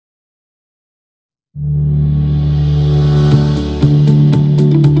And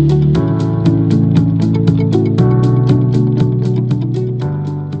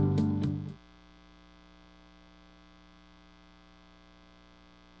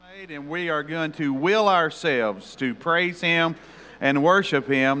we are going to will ourselves to praise Him and worship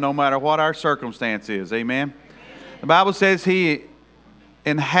Him no matter what our circumstance is. Amen? The Bible says He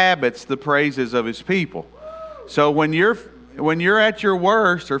inhabits the praises of His people. So when you're at your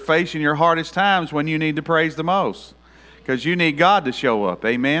worst or facing your hardest times, when you need to praise the most, because you need God to show up.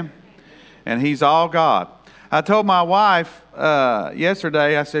 Amen? And He's all God. I told my wife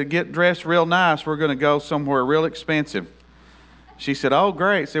yesterday, I said, get dressed real nice. We're going to go somewhere real expensive. She said, oh,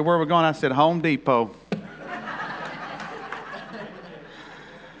 great. I said, where are we going? I said, Home Depot.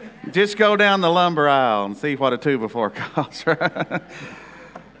 Just go down the lumber aisle and see what a 2x4 costs.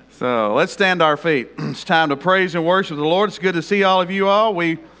 So let's stand to our feet. It's time to praise and worship the Lord. It's good to see all of you all.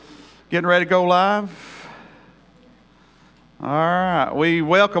 We getting ready to go live? All right. We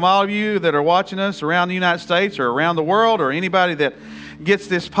welcome all of you that are watching us around the United States or around the world, or anybody that gets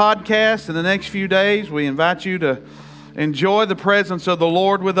this podcast in the next few days. We invite you to enjoy the presence of the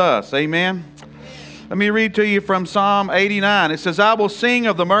Lord with us. Amen. Let me read to you from Psalm 89. It says, I will sing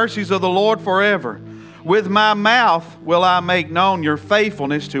of the mercies of the Lord forever. With my mouth will I make known your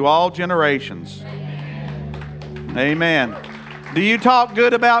faithfulness to all generations. Amen. Do you talk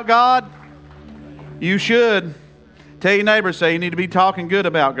good about God? You should. Tell your neighbor, say you need to be talking good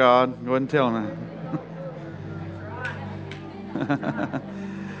about God. Go ahead and tell him that.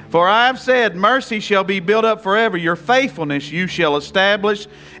 For I have said, mercy shall be built up forever. Your faithfulness you shall establish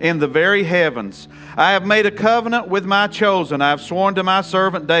in the very heavens. I have made a covenant with my chosen. I have sworn to my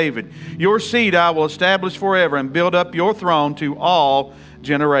servant David. Your seed I will establish forever and build up your throne to all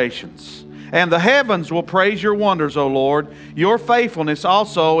generations. And the heavens will praise your wonders, O Lord, your faithfulness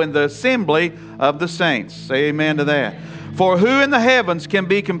also in the assembly of the saints. Say amen to that. For who in the heavens can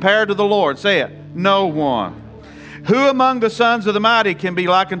be compared to the Lord? Say it. No one. Who among the sons of the mighty can be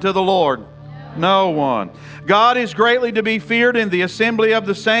likened to the Lord? No one. God is greatly to be feared in the assembly of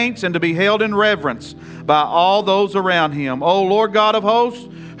the saints and to be held in reverence by all those around Him. O Lord God of hosts,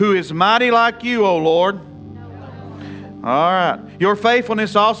 who is mighty like you, O Lord? All right. Your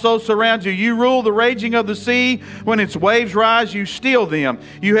faithfulness also surrounds you. You rule the raging of the sea. When its waves rise, you still them.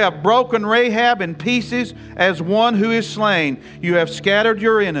 You have broken Rahab in pieces as one who is slain. You have scattered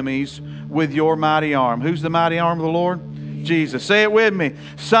your enemies with your mighty arm. Who's the mighty arm of the Lord? Jesus. Say it with me.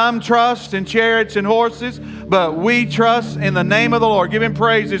 Some trust in chariots and horses, but we trust in the name of the Lord. Give Him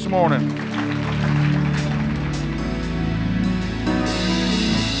praise this morning.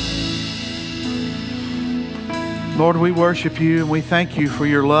 Lord, we worship you and we thank you for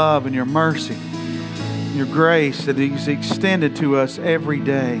your love and your mercy, your grace that is extended to us every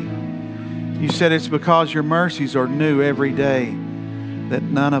day. You said it's because your mercies are new every day that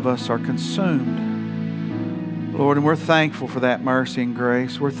none of us are consumed. Lord, and we're thankful for that mercy and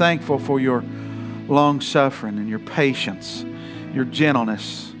grace. We're thankful for your long suffering and your patience, your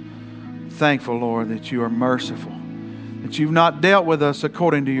gentleness. Thankful, Lord, that you are merciful, that you've not dealt with us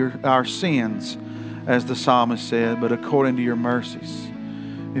according to our sins, as the psalmist said, but according to your mercies.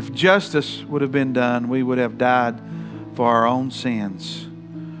 If justice would have been done, we would have died for our own sins.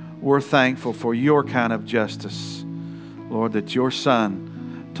 We're thankful for your kind of justice, Lord, that your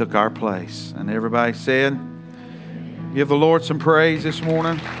Son took our place. And everybody said, give the Lord some praise this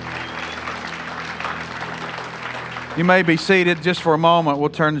morning. You may be seated just for a moment. We'll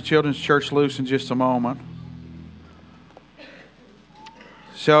turn the children's church loose in just a moment.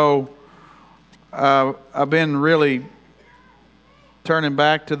 So, I've been really turning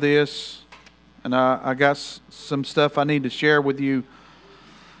back to this, and I got some stuff I need to share with you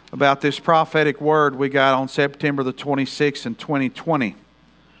about this prophetic word we got on September the 26th in 2020.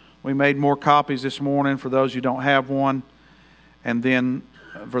 We made more copies this morning for those who don't have one, and then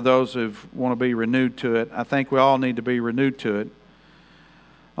for those who want to be renewed to it. I think we all need to be renewed to it.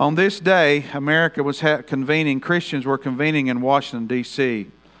 On this day, America was convening, Christians were convening in Washington, D.C.,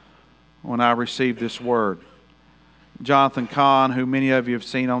 when I received this word. Jonathan Cahn, who many of you have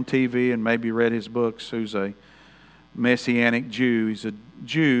seen on TV and maybe read his books, who's a Messianic Jew. He's a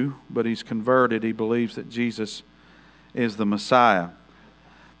Jew, but he's converted. He believes that Jesus is the Messiah.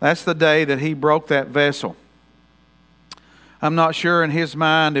 That's the day that he broke that vessel. I'm not sure in his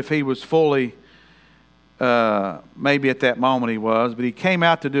mind if he was fully, maybe at that moment he was, but he came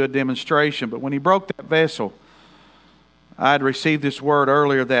out to do a demonstration. But when he broke that vessel, I had received this word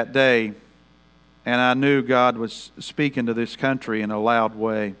earlier that day, and I knew God was speaking to this country in a loud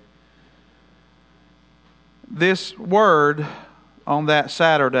way. This word on that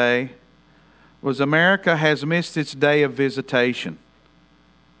Saturday was America has missed its day of visitation.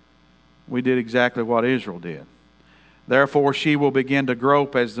 We did exactly what Israel did. Therefore she will begin to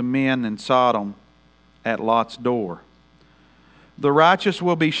grope as the men in Sodom at Lot's door. The righteous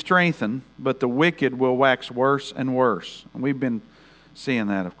will be strengthened, but the wicked will wax worse and worse. And we've been seeing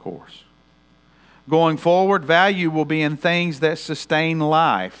that, of course. Going forward, value will be in things that sustain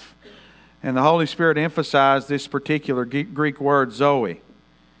life. And the Holy Spirit emphasized this particular Greek word, Zoe.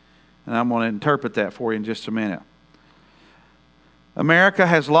 And I'm going to interpret that for you in just a minute. America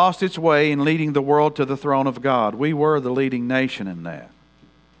has lost its way in leading the world to the throne of God. We were the leading nation in that.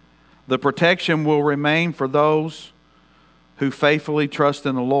 The protection will remain for those who faithfully trust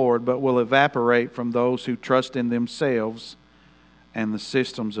in the Lord, but will evaporate from those who trust in themselves and the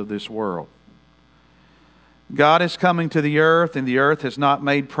systems of this world. God is coming to the earth, and the earth has not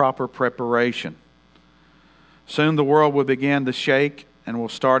made proper preparation. Soon the world will begin to shake and will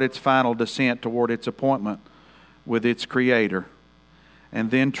start its final descent toward its appointment with its Creator.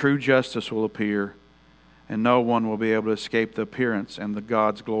 And then true justice will appear, and no one will be able to escape the appearance and the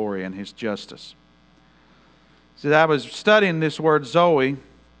God's glory and His justice. So I was studying this word Zoe,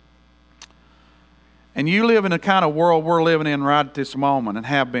 and you live in the kind of world we're living in right at this moment and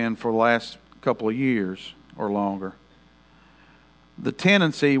have been for the last couple of years or longer. The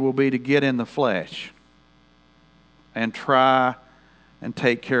tendency will be to get in the flesh and try and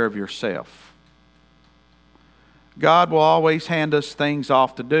take care of yourself. God will always hand us things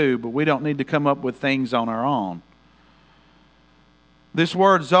off to do, but we don't need to come up with things on our own. This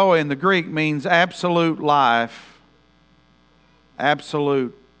word Zoe in the Greek means absolute life.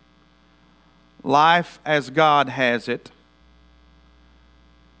 Absolute life as God has it.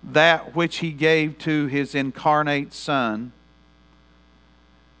 That which He gave to His incarnate Son.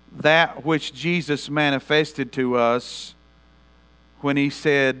 That which Jesus manifested to us when He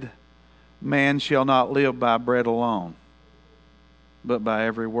said, man shall not live by bread alone, but by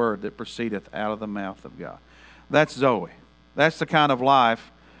every word that proceedeth out of the mouth of God. That's Zoe. That's the kind of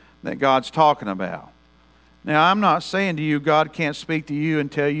life that God's talking about. Now, I'm not saying to you God can't speak to you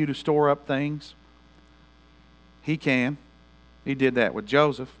and tell you to store up things. He can. He did that with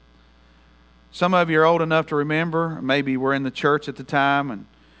Joseph. Some of you are old enough to remember, maybe were in the church at the time, and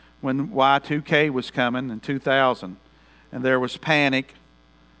when Y2K was coming in 2000, and there was panic.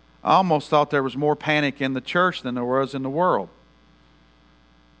 I almost thought there was more panic in the church than there was in the world.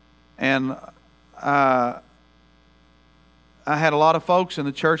 And I had a lot of folks in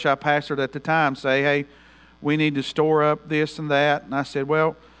the church I pastored at the time say, hey, we need to store up this and that. And I said,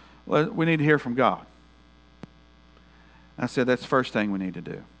 well, we need to hear from God. I said, that's the first thing we need to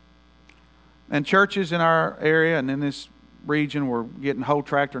do. And churches in our area and in this region were getting whole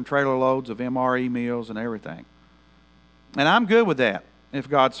tractor and trailer loads of MRE meals and everything. And I'm good with that if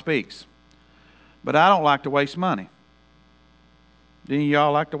God speaks. But I don't like to waste money. Do any of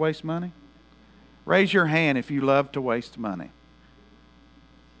y'all like to waste money? Raise your hand if you love to waste money.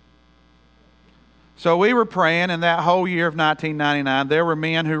 So we were praying, and that whole year of 1999, there were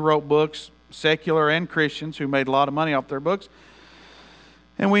men who wrote books, secular and Christians, who made a lot of money off their books.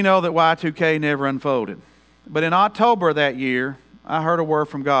 And we know that Y2K never unfolded. But in October of that year, I heard a word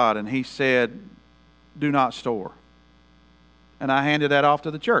from God, and He said, do not store. And I handed that off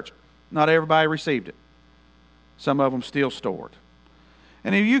to the church. Not everybody received it. Some of them still stored.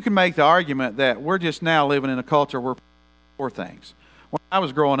 And if you can make the argument that we're just now living in a culture where we store things. When I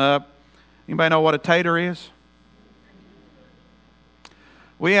was growing up, anybody know what a tater is?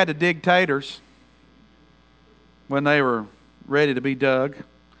 We had to dig taters when they were ready to be dug.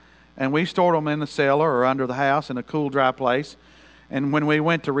 And we stored them in the cellar or under the house in a cool, dry place. And when we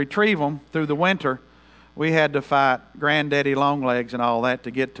went to retrieve them through the winter, we had to fight Granddaddy Longlegs and all that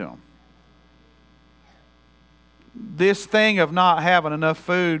to get to them. This thing of not having enough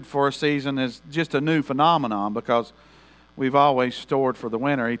food for a season is just a new phenomenon because we've always stored for the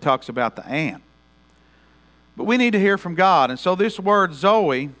winter. He talks about the ant. But we need to hear from God. And so this word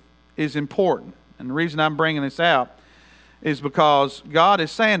Zoe is important. And the reason I'm bringing this out is because God is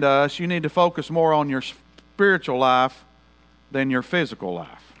saying to us, you need to focus more on your spiritual life than your physical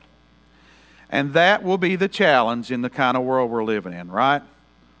life. And that will be the challenge in the kind of world we're living in, right?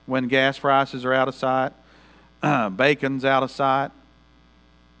 When gas prices are out of sight, bacon's out of sight.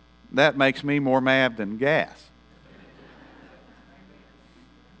 That makes me more mad than gas.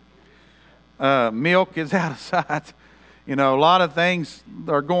 Milk is out of sight. You know, a lot of things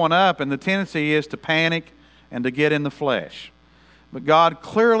are going up, and the tendency is to panic and to get in the flesh. But God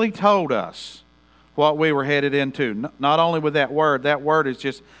clearly told us what we were headed into. Not only with that word is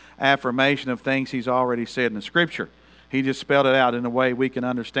just affirmation of things He's already said in the Scripture. He just spelled it out in a way we can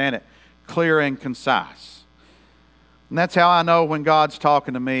understand it. clear and concise. And that's how I know when God's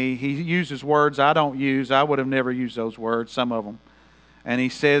talking to me. He uses words I don't use. I would have never used those words, some of them. And He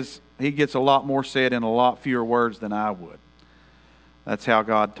says, He gets a lot more said in a lot fewer words than I would. That's how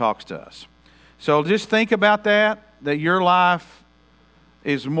God talks to us. So just think about that your life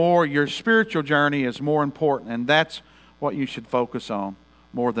is more, your spiritual journey is more important, and that's what you should focus on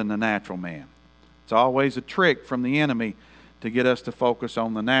more than the natural man. It's always a trick from the enemy to get us to focus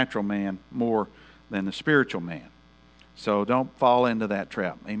on the natural man more than the spiritual man. So don't fall into that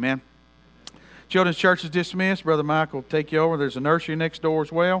trap. Amen. Children's Church is dismissed. Brother Michael will take you over. There's a nursery next door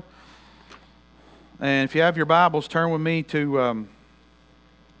as well. And if you have your Bibles, turn with me to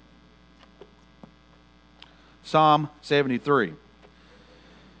Psalm 73.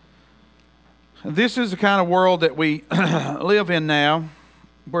 This is the kind of world that we live in now,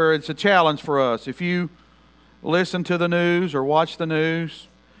 where it's a challenge for us. If you listen to the news or watch the news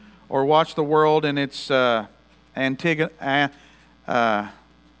or watch the world in its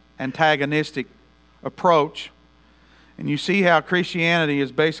antagonistic approach, and you see how Christianity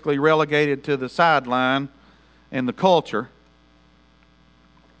is basically relegated to the sideline in the culture,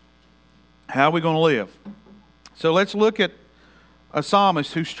 how are we going to live? So let's look at a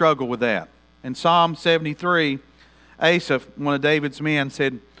psalmist who struggled with that. In Psalm 73, Asaph, one of David's men,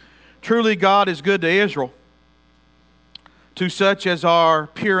 said, "Truly God is good to Israel, to such as are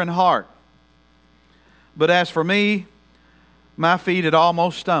pure in heart. But as for me, my feet had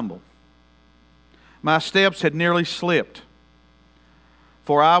almost stumbled. My steps had nearly slipped.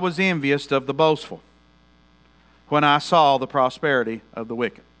 For I was envious of the boastful when I saw the prosperity of the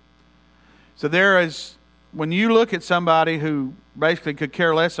wicked." So when you look at somebody who basically could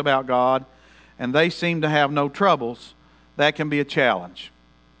care less about God and they seem to have no troubles, that can be a challenge.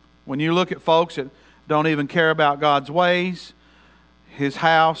 When you look at folks that don't even care about God's ways, His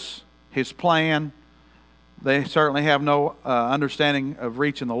house, His plan, they certainly have no understanding of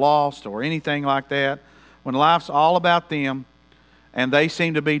reaching the lost or anything like that. When life's all about them and they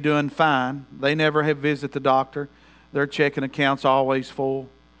seem to be doing fine, they never have visited the doctor, their checking account's always full,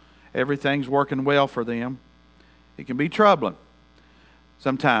 everything's working well for them, it can be troubling.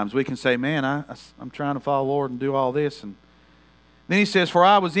 Sometimes we can say, man, I'm trying to follow the Lord and do all this. And then he says, "For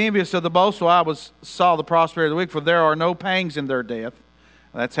I was envious of the boastful, saw the prosperity of the wicked, for there are no pangs in their death."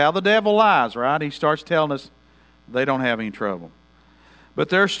 That's how the devil lies, right? He starts telling us they don't have any trouble. "But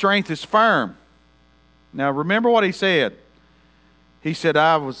their strength is firm." Now remember what he said. He said,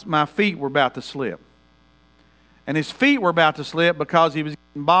 my feet were about to slip. And his feet were about to slip because he was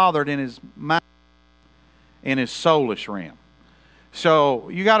getting bothered in his mind, in his soulish realm. So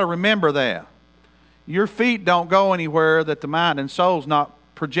you got to remember that. Your feet don't go anywhere that the mind and soul's not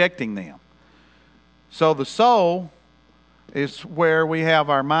projecting them. So the soul is where we have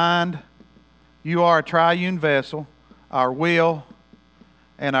our mind. You are a triune vessel, our will,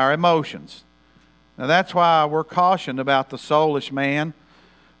 and our emotions. Now that's why we're cautioned about the soulish man,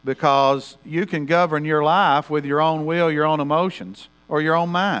 because you can govern your life with your own will, your own emotions, or your own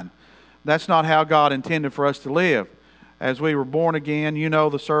mind. That's not how God intended for us to live. As we were born again, you know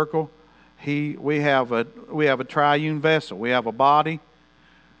the circle. We have a triune vessel. We have a body,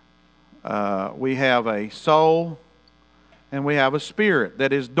 we have a soul, and we have a spirit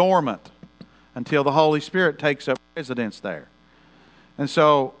that is dormant until the Holy Spirit takes up residence there. And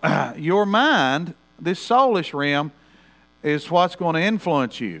so your mind, this soulish realm, is what's going to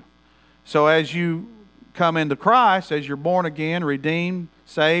influence you. So as you come into Christ, as you're born again, redeemed,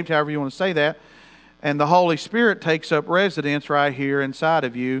 saved, however you want to say that, and the Holy Spirit takes up residence right here inside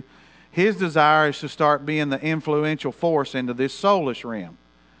of you, His desire is to start being the influential force into this soulish realm.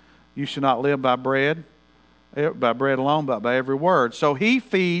 You should not live by bread alone, but by every word. So He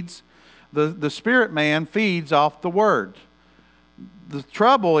feeds, the spirit man feeds off the Word. The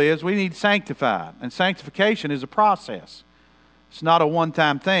trouble is we need sanctified, and sanctification is a process. It's not a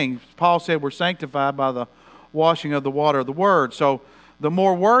one-time thing. Paul said we're sanctified by the washing of the water of the Word. So the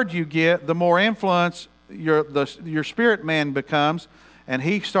more Word you get, the more influence your spirit man becomes, and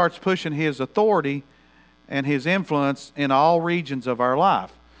he starts pushing his authority and his influence in all regions of our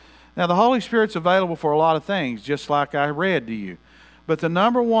life. Now, the Holy Spirit's available for a lot of things, just like I read to you. But the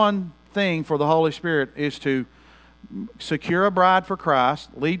number one thing for the Holy Spirit is to secure a bride for Christ,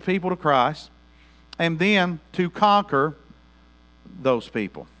 lead people to Christ, and then to conquer those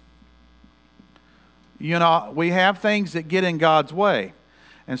people. You know, we have things that get in God's way.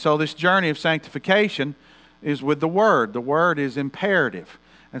 And so this journey of sanctification is with the Word. The Word is imperative.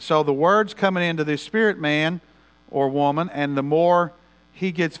 And so the Word's coming into this spirit man or woman, and the more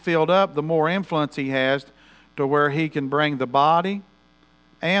he gets filled up, the more influence he has to where he can bring the body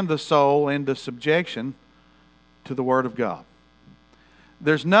and the soul into subjection to the Word of God.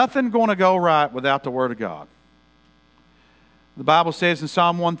 There's nothing going to go right without the Word of God. The Bible says in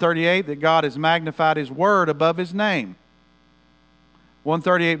Psalm 138 that God has magnified His Word above His name.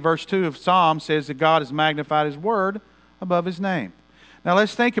 138 verse 2 of Psalm says that God has magnified His Word above His name. Now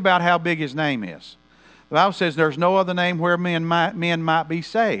let's think about how big His name is. The Bible says there's no other name where men might be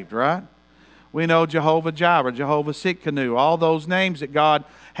saved, right? We know Jehovah Jireh, Jehovah Tsidkenu, all those names that God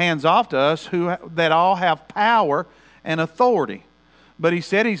hands off to us that all have power and authority. But He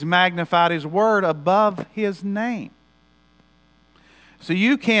said He's magnified His Word above His name. So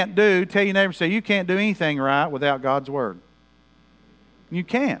you can't tell your neighbor, say, you can't do anything right without God's Word. You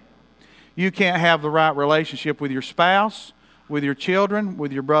can't. You can't have the right relationship with your spouse, with your children,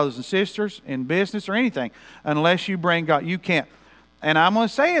 with your brothers and sisters, in business or anything, unless you bring God. You can't. And I'm going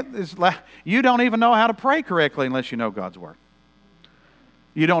to say it, it's like, you don't even know how to pray correctly unless you know God's Word.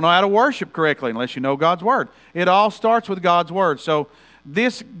 You don't know how to worship correctly unless you know God's Word. It all starts with God's Word. So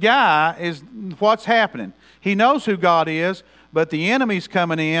this guy is what's happening. He knows who God is, but the enemy's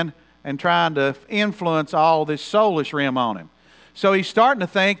coming in and trying to influence all this soulish realm on him. So he's starting to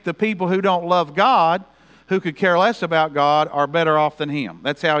think the people who don't love God, who could care less about God, are better off than him.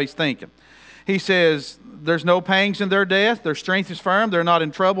 That's how he's thinking. He says, there's no pangs in their death. Their strength is firm. They're not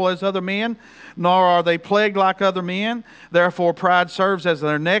in trouble as other men, nor are they plagued like other men. Therefore pride serves as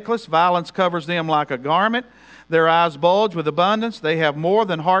their necklace. Violence covers them like a garment. Their eyes bulge with abundance. They have more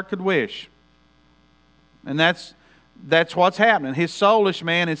than heart could wish. And that's what's happening. His soulish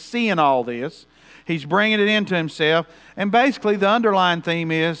man is seeing all this. He's bringing it into himself. And basically the underlying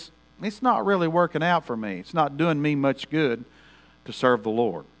theme is, it's not really working out for me. It's not doing me much good to serve the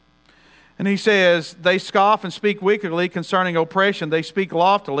Lord. And he says, they scoff and speak wickedly concerning oppression. They speak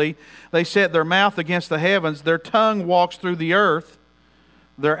loftily. They set their mouth against the heavens. Their tongue walks through the earth.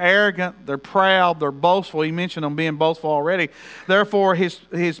 They're arrogant. They're proud. They're boastful. He mentioned them being boastful already. Therefore,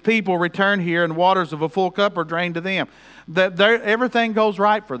 his people return here, and waters of a full cup are drained to them. Everything goes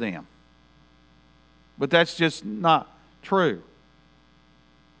right for them. But that's just not true.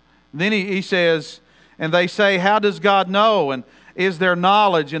 Then he says, and they say, how does God know? And is there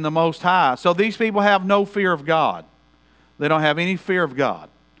knowledge in the Most High? So these people have no fear of God. They don't have any fear of God.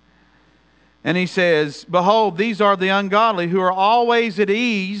 And he says, behold, these are the ungodly who are always at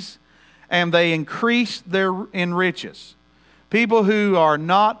ease, and they increase in riches. People who are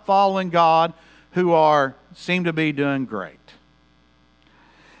not following God, who seem to be doing great.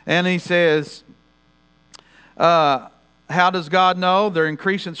 And he says, how does God know? They're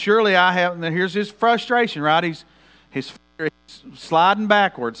increasing. Surely I have, and here's his frustration, right? He's sliding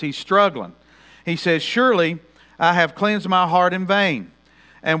backwards. He's struggling. He says, surely I have cleansed my heart in vain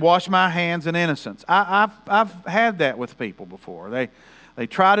and washed my hands in innocence. I've had that with people before. They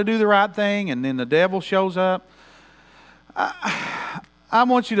try to do the right thing, and then the devil shows up. I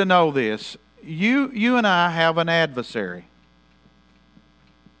want you to know this. You and I have an adversary.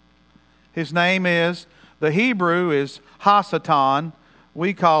 His name is, the Hebrew is Hasatan.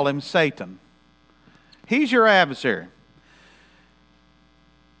 We call him Satan. He's your adversary.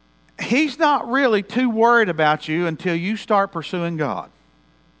 He's not really too worried about you until you start pursuing God.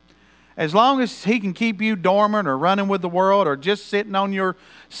 As long as he can keep you dormant or running with the world or just sitting on your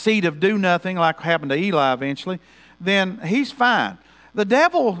seat of do nothing like happened to Eli eventually, then he's fine. The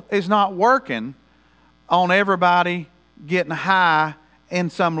devil is not working on everybody getting high in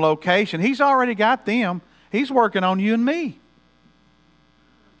some location. He's already got them. He's working on you and me.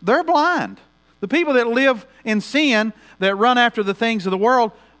 They're blind. The people that live in sin, that run after the things of the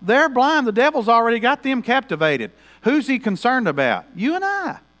world, they're blind. The devil's already got them captivated. Who's he concerned about? You and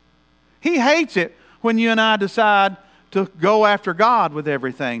I. He hates it when you and I decide to go after God with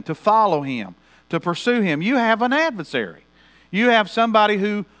everything, to follow Him, to pursue Him. You have an adversary. You have somebody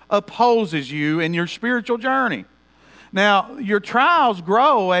who opposes you in your spiritual journey. Now, your trials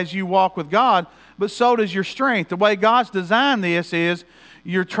grow as you walk with God, but so does your strength. The way God's designed this is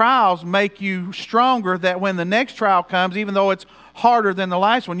your trials make you stronger, that when the next trial comes, even though it's harder than the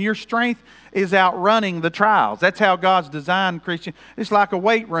last one, your strength is outrunning the trials. That's how God's designed Christian. It's like a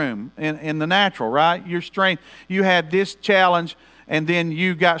weight room in the natural, right? Your strength, you had this challenge and then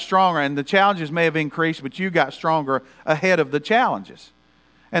you got stronger, and the challenges may have increased, but you got stronger ahead of the challenges.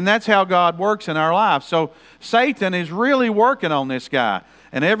 And that's how God works in our lives. So Satan is really working on this guy.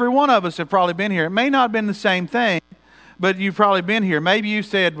 And every one of us have probably been here. It may not have been the same thing, but you've probably been here. Maybe you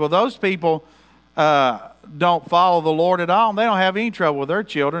said, well, those people don't follow the Lord at all. And they don't have any trouble with their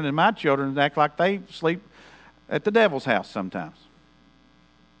children. And my children act like they sleep at the devil's house sometimes.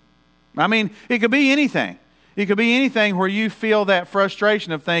 I mean, it could be anything. It could be anything where you feel that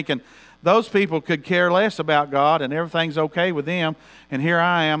frustration of thinking, those people could care less about God and everything's okay with them, and here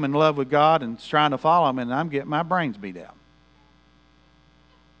I am in love with God and trying to follow Him, and I'm getting my brains beat out.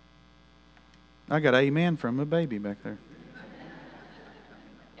 I got amen from a baby back there.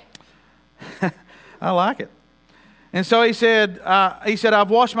 I like it. And so he said, I've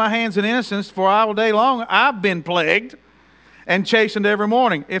washed my hands in innocence, for all day long I've been plagued and chastened every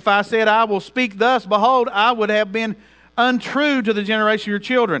morning. If I said I will speak thus, behold, I would have been untrue to the generation of your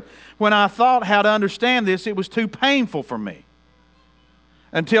children. When I thought how to understand this, it was too painful for me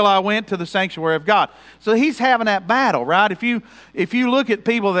until I went to the sanctuary of God. So he's having that battle, right? If you look at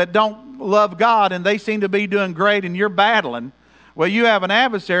people that don't love God and they seem to be doing great and you're battling, well, you have an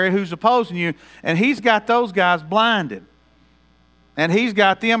adversary who's opposing you, and he's got those guys blinded. And he's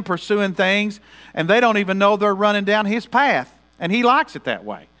got them pursuing things, and they don't even know they're running down his path. And he likes it that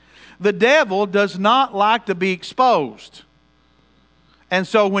way. The devil does not like to be exposed. And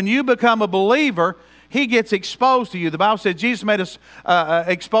so when you become a believer, he gets exposed to you. The Bible says Jesus made us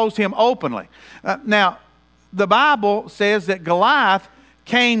expose him openly. Now, the Bible says that Goliath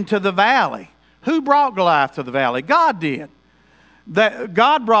came to the valley. Who brought Goliath to the valley? God did. That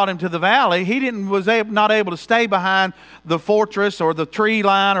God brought him to the valley. He was not able to stay behind the fortress or the tree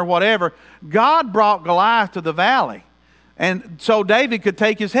line or whatever. God brought Goliath to the valley, and so David could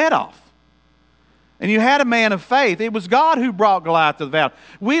take his head off. And you had a man of faith. It was God who brought Goliath to the valley.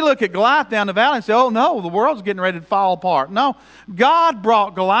 We look at Goliath down the valley and say, oh no, the world's getting ready to fall apart. No, God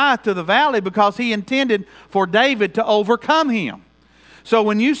brought Goliath to the valley because He intended for David to overcome him. So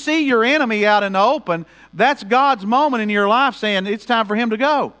when you see your enemy out in the open, that's God's moment in your life saying it's time for him to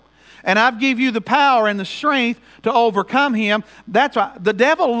go. And I've give you the power and the strength to overcome him. That's why the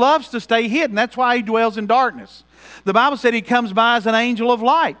devil loves to stay hidden. That's why he dwells in darkness. The Bible said he comes by as an angel of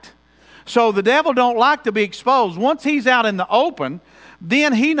light. So the devil don't like to be exposed. Once he's out in the open,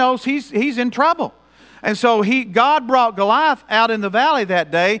 then he knows he's in trouble. And so God brought Goliath out in the valley that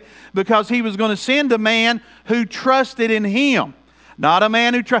day because he was going to send a man who trusted in him. Not a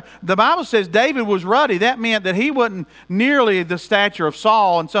man who the Bible says David was ruddy. That meant that he wasn't nearly the stature of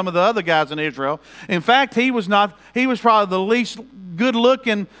Saul and some of the other guys in Israel. In fact, he was probably the least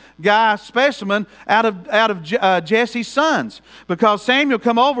good-looking guy, specimen out of Jesse's sons. Because Samuel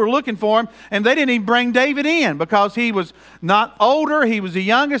come over looking for him, and they didn't even bring David in because he was not older, he was the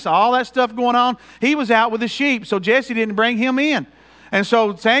youngest, all that stuff going on. He was out with the sheep, so Jesse didn't bring him in. And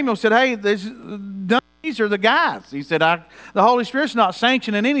so Samuel said, hey, these are the guys. He said, the Holy Spirit's not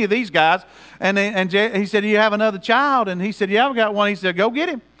sanctioning any of these guys. And he said, do you have another child? And he said, yeah, I've got one. He said, go get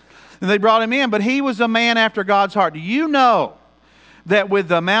him. And they brought him in. But he was a man after God's heart. Do you know that with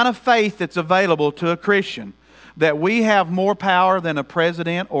the amount of faith that's available to a Christian, that we have more power than a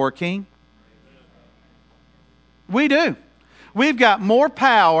president or a king? We do. We've got more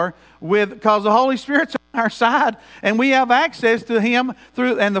power because the Holy Spirit's on our side, and we have access to Him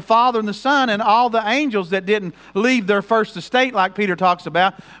and the Father and the Son and all the angels that didn't leave their first estate like Peter talks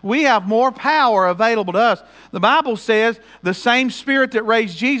about. We have more power available to us. The Bible says the same Spirit that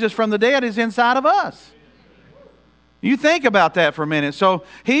raised Jesus from the dead is inside of us. You think about that for a minute. So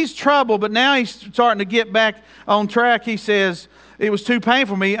he's troubled, but now he's starting to get back on track. He says, it was too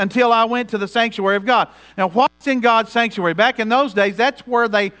painful for me until I went to the sanctuary of God. Now, what's in God's sanctuary? Back in those days, that's where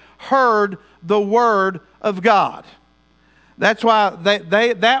they heard the Word of God. That's why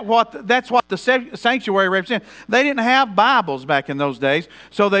that's what the sanctuary represents. They didn't have Bibles back in those days,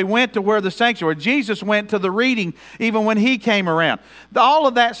 so they went to where the sanctuary. Jesus went to the reading even when He came around. All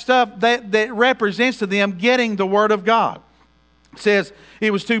of that stuff that represents to them getting the Word of God. It says,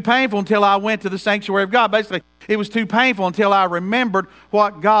 it was too painful until I went to the sanctuary of God. Basically, it was too painful until I remembered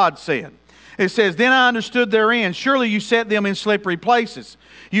what God said. It says, then I understood their end. Surely you set them in slippery places.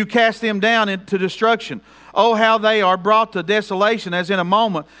 You cast them down into destruction. Oh, how they are brought to desolation as in a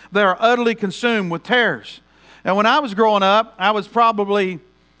moment. They are utterly consumed with terrors. And when I was growing up, I was probably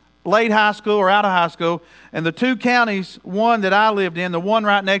late high school or out of high school, and the two counties, one that I lived in, the one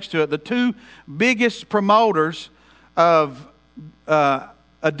right next to it, the two biggest promoters of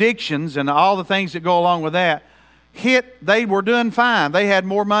addictions and all the things that go along with that, they were doing fine. They had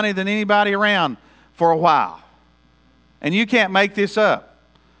more money than anybody around for a while. And you can't make this up.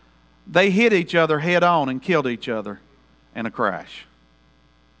 They hit each other head on and killed each other in a crash.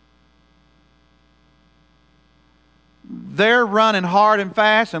 They're running hard and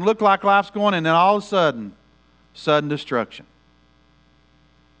fast and look like life's going, and then all of a sudden, sudden destruction.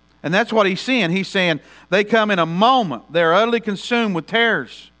 And that's what he's seeing. He's saying they come in a moment. They're utterly consumed with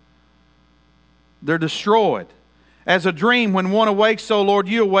terrors. They're destroyed. As a dream, when one awakes, so Lord,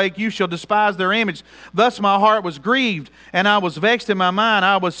 you awake, you shall despise their image. Thus my heart was grieved, and I was vexed in my mind.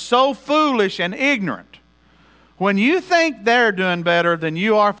 I was so foolish and ignorant. When you think they're doing better than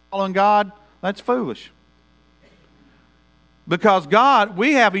you are following God, that's foolish. Because God,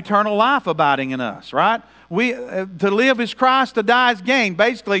 we have eternal life abiding in us, right? To live is Christ, to die is gain.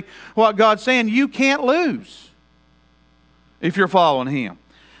 Basically, what God's saying, you can't lose if you're following Him.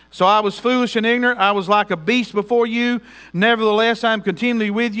 So I was foolish and ignorant. I was like a beast before you. Nevertheless, I am continually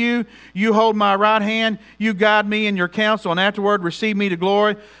with you. You hold my right hand. You guide me in your counsel, and afterward receive me to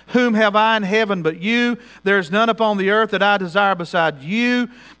glory. Whom have I in heaven but you? There is none upon the earth that I desire beside you.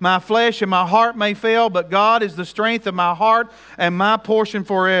 My flesh and my heart may fail, but God is the strength of my heart and my portion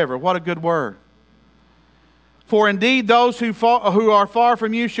forever. What a good word. For indeed those who are far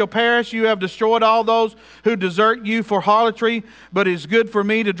from you shall perish. You have destroyed all those who desert you for harlotry, but it is good for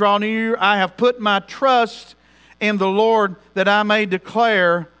me to draw near you. I have put my trust in the Lord that I may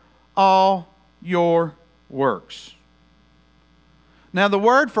declare all your works. Now the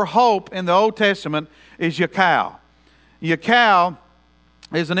word for hope in the Old Testament is yakal. Yakal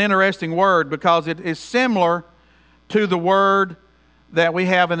is an interesting word because it is similar to the word that we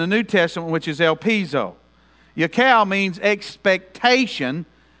have in the New Testament, which is elpizo. Yakal means expectation,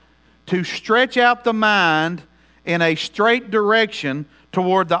 to stretch out the mind in a straight direction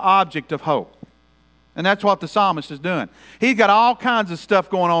toward the object of hope. And that's what the psalmist is doing. He's got all kinds of stuff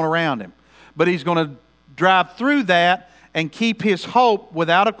going on around him, but he's going to drive through that and keep his hope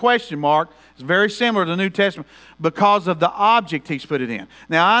without a question mark. It's very similar to the New Testament because of the object he's put it in.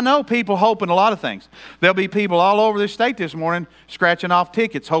 Now, I know people hope in a lot of things. There'll be people all over this state this morning scratching off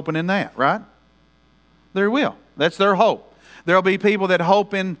tickets hoping in that, right? There will. That's their hope. There'll be people that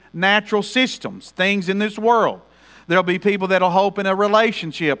hope in natural systems, things in this world. There'll be people that'll hope in a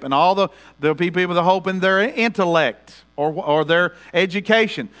relationship, and there'll be people that hope in their intellect or their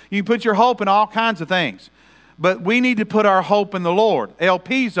education. You can put your hope in all kinds of things. But we need to put our hope in the Lord.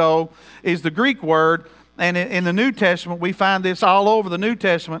 Elpizo is the Greek word, and in the New Testament, we find this all over the New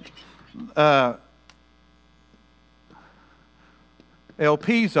Testament.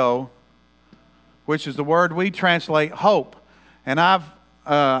 Elpizo, which is the word we translate hope. And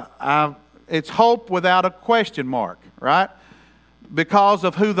it's hope without a question mark, right? Because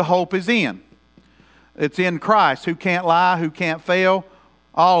of who the hope is in. It's in Christ, who can't lie, who can't fail,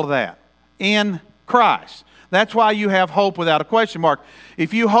 all of that. In Christ. That's why you have hope without a question mark.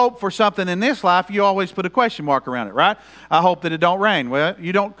 If you hope for something in this life, you always put a question mark around it, right? I hope that it don't rain. Well,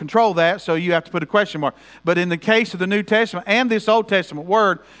 you don't control that, so you have to put a question mark. But in the case of the New Testament and this Old Testament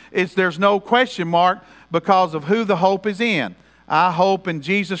word, there's no question mark because of who the hope is in. I hope in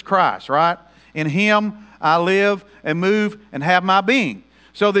Jesus Christ, right? In Him I live and move and have my being.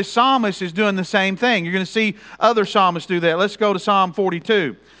 So this psalmist is doing the same thing. You're going to see other psalmists do that. Let's go to Psalm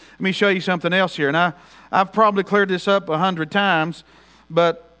 42. Let me show you something else here. And I've probably cleared this up 100 times,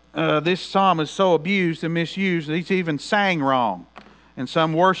 but this psalm is so abused and misused that he's even sang wrong in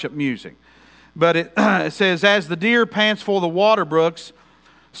some worship music. But it says, as the deer pants for the water brooks,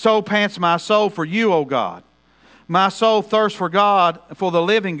 so pants my soul for you, O God. My soul thirsts for God, for the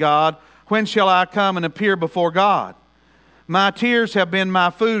living God. When shall I come and appear before God? My tears have been my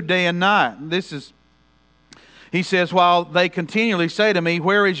food day and night. He says, while they continually say to me,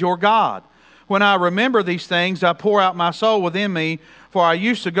 where is your God? When I remember these things, I pour out my soul within me. For I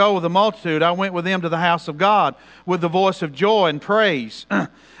used to go with the multitude. I went with them to the house of God with the voice of joy and praise,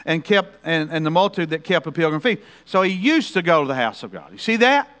 and the multitude that kept a pilgrim feast. So he used to go to the house of God. You see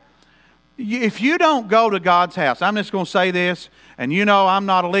that? If you don't go to God's house, I'm just going to say this, and you know I'm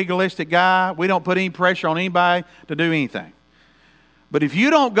not a legalistic guy. We don't put any pressure on anybody to do anything. But if you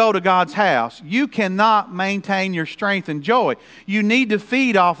don't go to God's house, you cannot maintain your strength and joy. You need to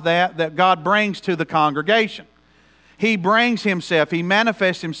feed off that God brings to the congregation. He brings Himself. He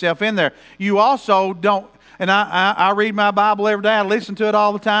manifests Himself in there. You also don't, and I read my Bible every day. I listen to it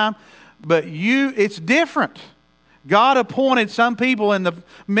all the time. But it's different. God appointed some people in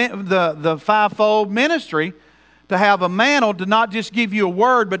the fivefold ministry to have a mantle to not just give you a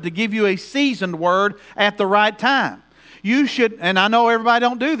word, but to give you a seasoned word at the right time. You should, and I know everybody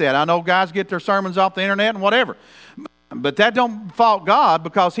don't do that. I know guys get their sermons off the internet and whatever. But that don't fault God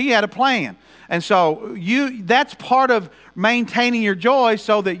because He had a plan. And so that's part of maintaining your joy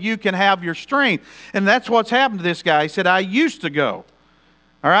so that you can have your strength. And that's what's happened to this guy. He said, I used to go.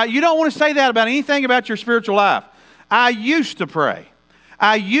 All right? You don't want to say that about anything about your spiritual life. I used to pray.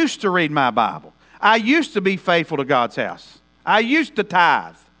 I used to read my Bible. I used to be faithful to God's house. I used to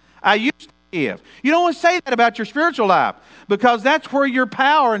tithe. I used to give. You don't want to say that about your spiritual life, because that's where your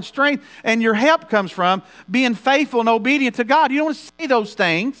power and strength and your help comes from, being faithful and obedient to God. You don't want to say those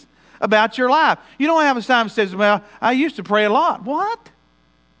things about your life. You don't have a time that says, well, I used to pray a lot. What?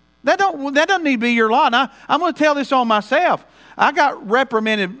 That doesn't need to be your lot. Now, I'm going to tell this on myself. I got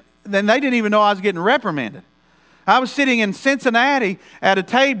reprimanded, and they didn't even know I was getting reprimanded. I was sitting in Cincinnati at a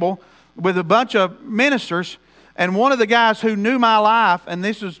table with a bunch of ministers, and one of the guys who knew my life, and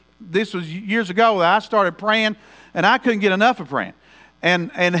this was years ago that I started praying, and I couldn't get enough of praying.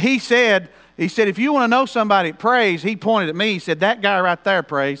 And he said, if you want to know somebody that prays, he pointed at me. He said, that guy right there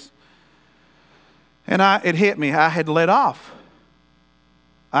prays. And it hit me. I had let off.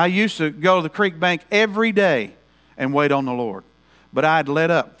 I used to go to the creek bank every day and wait on the Lord. But I had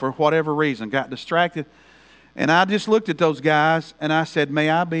let up for whatever reason, got distracted. And I just looked at those guys and I said, may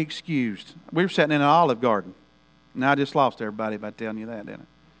I be excused? We were sitting in an Olive Garden. And I just lost everybody by telling you that, didn't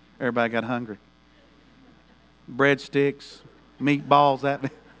I? Everybody got hungry. Breadsticks, meatballs,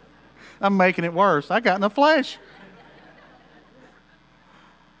 that. I'm making it worse. I got in the flesh.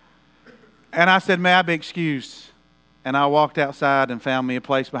 And I said, may I be excused? And I walked outside and found me a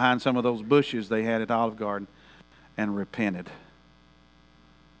place behind some of those bushes they had at Olive Garden and repented.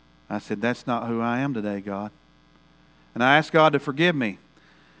 I said, that's not who I am today, God. And I asked God to forgive me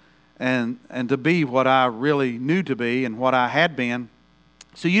and to be what I really knew to be and what I had been.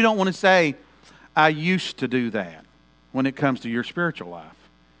 So you don't want to say, I used to do that when it comes to your spiritual life.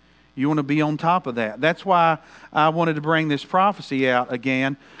 You want to be on top of that. That's why I wanted to bring this prophecy out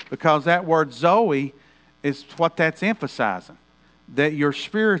again, because that word Zoe is what that's emphasizing. That your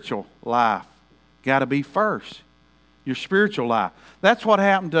spiritual life got to be first. Your spiritual life. That's what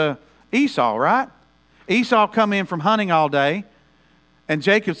happened to Esau, right? Esau come in from hunting all day, and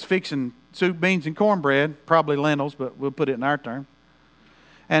Jacob's fixing soup, beans, and cornbread, probably lentils, but we'll put it in our term.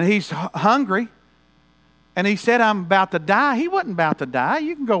 And he's hungry, and he said, I'm about to die. He wasn't about to die.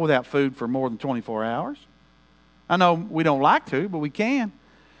 You can go without food for more than 24 hours. I know we don't like to, but we can.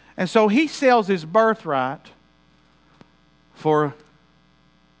 And so he sells his birthright for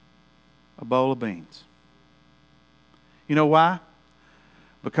a bowl of beans. You know why?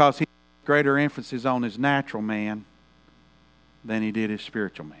 Because he put greater emphasis on his natural man than he did his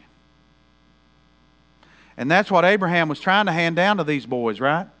spiritual man. And that's what Abraham was trying to hand down to these boys,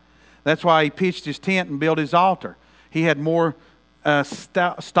 right? That's why he pitched his tent and built his altar. He had more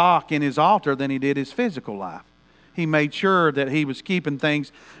stock in his altar than he did his physical life. He made sure that he was keeping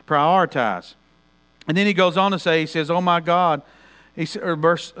things prioritized. And then he goes on to say, he says, oh my God.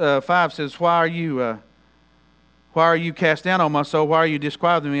 Verse 5 says, why are you cast down, O my soul? Why are you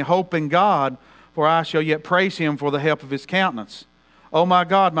disquieted with me? Hope in God, for I shall yet praise him for the help of his countenance. O my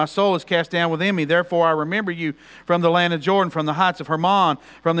God, my soul is cast down within me. Therefore I remember you from the land of Jordan, from the heights of Hermon,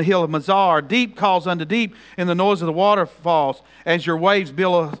 from the hill of Mizar. Deep calls unto deep in the noise of the waterfalls, as your waves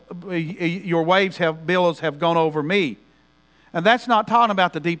have billows have gone over me. And that's not talking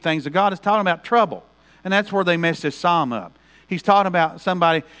about the deep things of God. It's talking about trouble. And that's where they messed this psalm up. He's talking about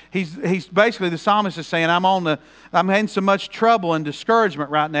somebody, he's basically, the psalmist is saying, I'm in so much trouble and discouragement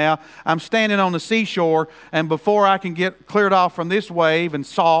right now. I'm standing on the seashore, and before I can get cleared off from this wave and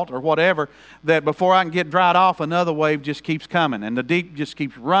salt or whatever, that before I can get dried off, another wave just keeps coming. And the deep just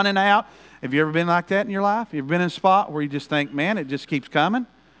keeps running out. Have you ever been like that in your life? You've been in a spot where you just think, man, it just keeps coming?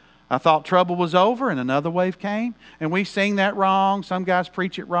 I thought trouble was over, and another wave came. And we sing that wrong. Some guys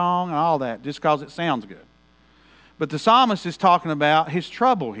preach it wrong and all that, just because it sounds good. But the psalmist is talking about his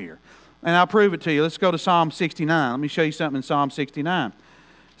trouble here. And I'll prove it to you. Let's go to Psalm 69. Let me show you something in Psalm 69.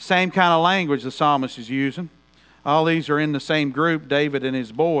 Same kind of language the psalmist is using. All these are in the same group, David and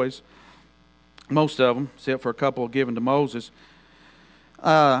his boys. Most of them, except for a couple given to Moses.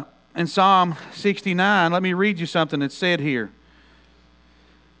 In Psalm 69, let me read you something that's said here.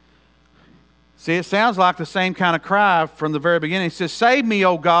 See, it sounds like the same kind of cry from the very beginning. It says, save me,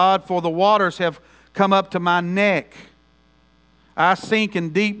 O God, for the waters have come up to my neck. I sink in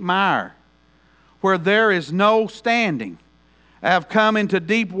deep mire, where there is no standing. I have come into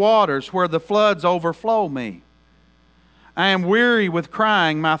deep waters, where the floods overflow me. I am weary with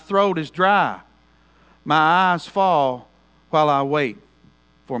crying, my throat is dry. My eyes fall while I wait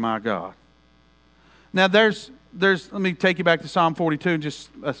for my God. Now there's let me take you back to Psalm 42 in just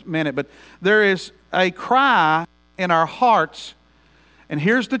a minute, but there is a cry in our hearts, and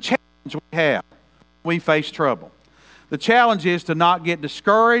here's the challenge we have. We face trouble. The challenge is to not get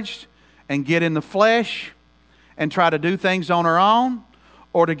discouraged and get in the flesh and try to do things on our own,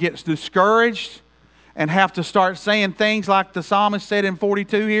 or to get discouraged and have to start saying things like the psalmist said in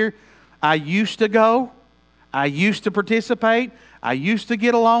 42 here. I used to go. I used to participate. I used to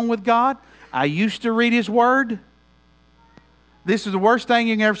get along with God. I used to read His Word. This is the worst thing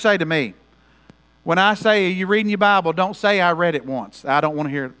you can ever say to me. When I say, are you reading your Bible? Don't say, I read it once. I don't want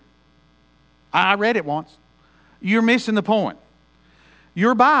to hear it. I read it once. You're missing the point.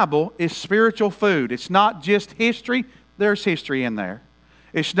 Your Bible is spiritual food. It's not just history. There's history in there.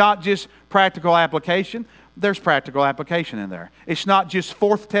 It's not just practical application. There's practical application in there. It's not just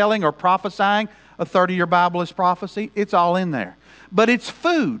forthtelling or prophesying. A 30-year Bible is prophecy. It's all in there. But it's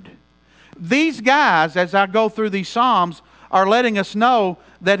food. These guys, as I go through these Psalms, are letting us know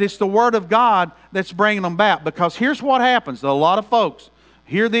that it's the Word of God that's bringing them back. Because here's what happens. A lot of folks,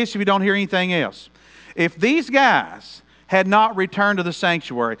 hear this if you don't hear anything else. If these guys had not returned to the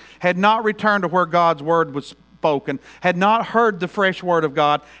sanctuary, had not returned to where God's Word was spoken, had not heard the fresh Word of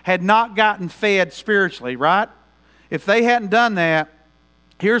God, had not gotten fed spiritually, right? If they hadn't done that,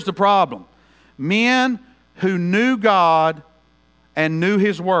 here's the problem. Men who knew God and knew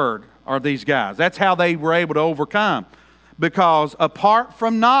His Word are these guys. That's how they were able to overcome. Because apart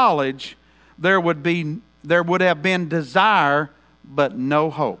from knowledge, there would have been desire, but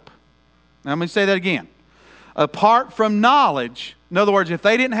no hope. Now, let me say that again. Apart from knowledge, in other words, if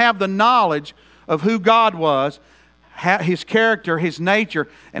they didn't have the knowledge of who God was, His character, His nature,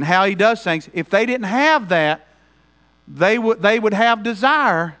 and how He does things, if they didn't have that, they would have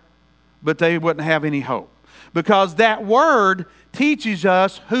desire, but they wouldn't have any hope. Because that Word teaches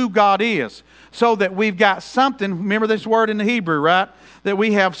us who God is. So that we've got something, remember this word in the Hebrew, right? That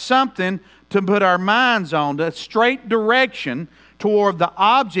we have something to put our minds on, the straight direction toward the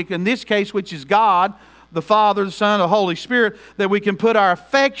object, in this case, which is God, the Father, the Son, the Holy Spirit, that we can put our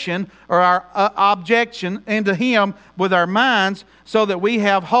affection or our objection into Him with our minds so that we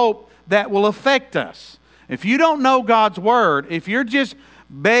have hope that will affect us. If you don't know God's Word, if you're just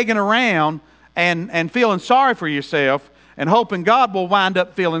begging around and feeling sorry for yourself and hoping God will wind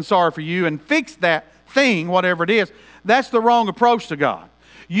up feeling sorry for you and fix that thing, whatever it is, that's the wrong approach to God.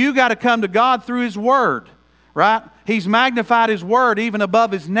 You got to come to God through His Word, right? He's magnified His Word even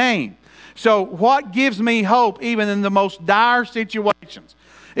above His name. So what gives me hope even in the most dire situations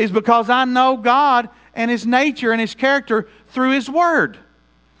is because I know God and His nature and His character through His Word.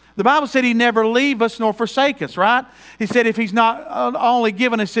 The Bible said He never leave us nor forsake us, right? He said if He's not only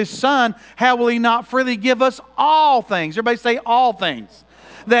given us His Son, how will He not freely give us all things? Everybody say all things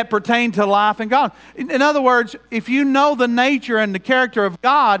that pertain to life and God. In other words, if you know the nature and the character of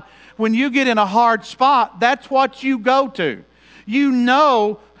God, when you get in a hard spot, that's what you go to. You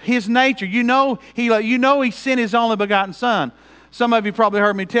know His nature. You know He sent His only begotten Son. Some of you probably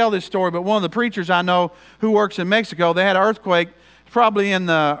heard me tell this story, but one of the preachers I know who works in Mexico, they had an earthquake probably in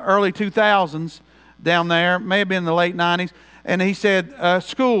the early 2000s down there, may have been in the late 90s, and he said a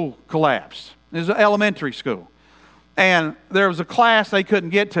school collapsed. It was an elementary school. And there was a class they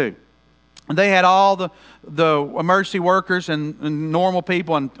couldn't get to. And they had all the emergency workers and normal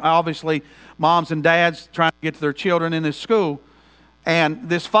people and obviously moms and dads trying to get to their children in this school. And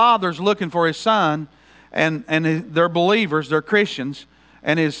this father's looking for his son, and they're believers, they're Christians,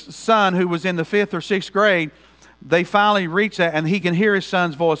 and his son, who was in the 5th or 6th grade, they finally reach that, and he can hear his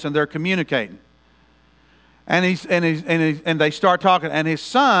son's voice, and they're communicating. And they start talking. And his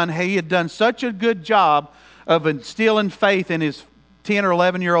son, he had done such a good job of instilling faith in his 10 or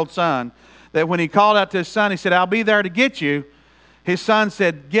 11-year-old son that when he called out to his son, he said, "I'll be there to get you." His son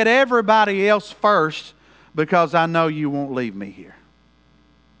said, "Get everybody else first because I know you won't leave me here."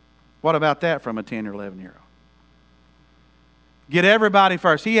 What about that from a 10 or 11-year-old? Get everybody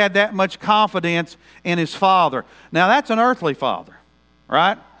first. He had that much confidence in his Father. Now, that's an earthly father,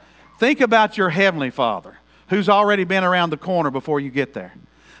 right? Think about your heavenly Father who's already been around the corner before you get there.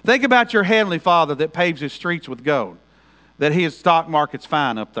 Think about your heavenly Father that paves his streets with gold, that his stock market's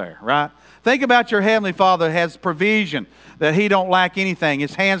fine up there, right? Think about your heavenly Father that has provision, that He don't lack anything.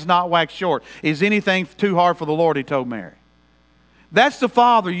 His hand's not waxed short. Is anything too hard for the Lord, He told Mary. That's the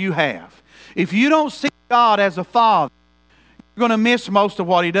Father you have. If you don't see God as a Father, you're going to miss most of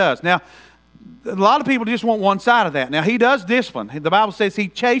what He does. Now, a lot of people just want one side of that. Now, He does discipline. The Bible says He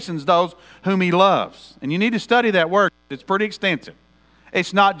chastens those whom He loves. And you need to study that word. It's pretty extensive.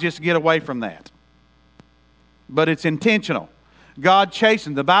 It's not just get away from that. But it's intentional. God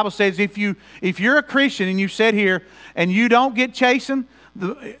chastens. The Bible says if you're a Christian and you sit here and you don't get chastened,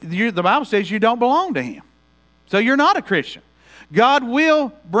 the Bible says you don't belong to Him. So you're not a Christian. God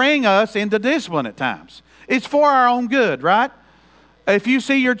will bring us into discipline at times. It's for our own good, right? If you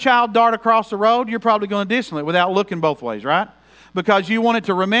see your child dart across the road, you're probably going to discipline it without looking both ways, right? Because you want it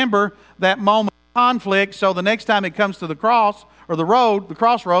to remember that moment of conflict so the next time it comes to the cross or the road, the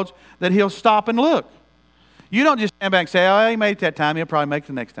crossroads, that he'll stop and look. You don't just stand back and say, "Oh, he made it that time, he'll probably make it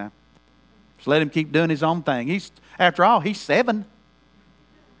the next time." Just let him keep doing his own thing. After all, he's 7.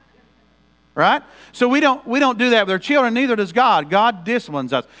 Right? So we don't do that with our children. Neither does God. God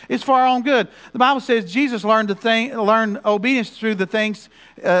disciplines us. It's for our own good. The Bible says Jesus learned obedience through the things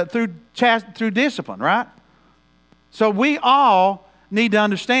through discipline. Right? So we all need to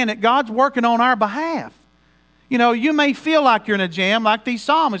understand that God's working on our behalf. You know, you may feel like you're in a jam like these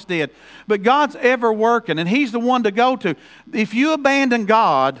psalmists did, but God's ever working, and He's the one to go to. If you abandon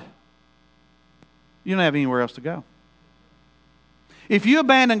God, you don't have anywhere else to go. If you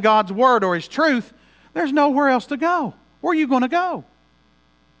abandon God's Word or His truth, there's nowhere else to go. Where are you going to go?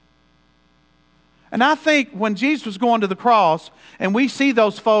 And I think when Jesus was going to the cross, and we see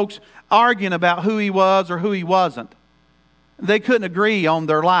those folks arguing about who He was or who He wasn't, they couldn't agree on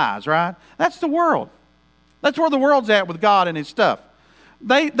their lies, right? That's the world. That's where the world's at with God and His stuff.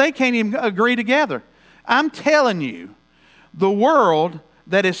 They can't even agree together. I'm telling you, the world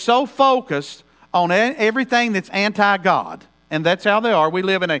that is so focused on everything that's anti-God, and that's how they are. We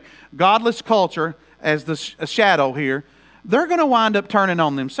live in a godless culture as the shadow here. They're going to wind up turning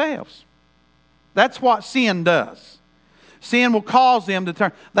on themselves. That's what sin does. Sin will cause them to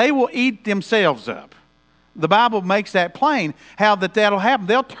turn. They will eat themselves up. The Bible makes that plain, how that'll happen.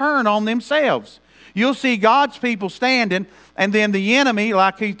 They'll turn on themselves. You'll see God's people standing, and then the enemy,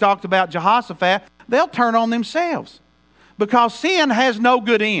 like he talked about Jehoshaphat, they'll turn on themselves. Because sin has no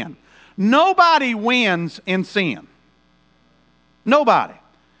good end. Nobody wins in sin. Nobody.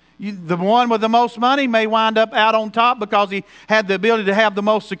 The one with the most money may wind up out on top because he had the ability to have the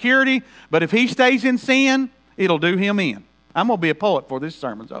most security. But if he stays in sin, it'll do him in. I'm going to be a poet before this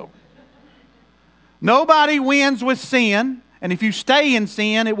sermon's over. Nobody wins with sin. And if you stay in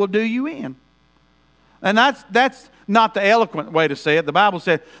sin, it will do you in. And that's not the eloquent way to say it. The Bible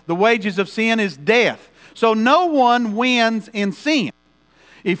said the wages of sin is death. So no one wins in sin.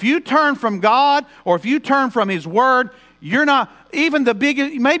 If you turn from God or if you turn from His Word, you're not even the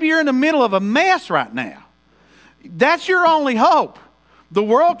biggest. Maybe you're in the middle of a mess right now. That's your only hope. The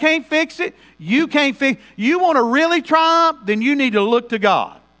world can't fix it. You can't fix it. You want to really triumph, then you need to look to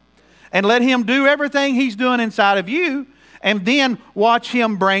God and let Him do everything He's doing inside of you, and then watch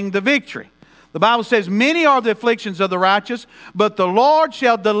Him bring the victory. The Bible says, many are the afflictions of the righteous, but the Lord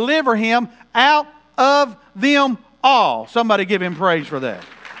shall deliver him out of them all. Somebody give Him praise for that.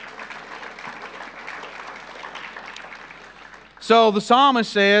 So the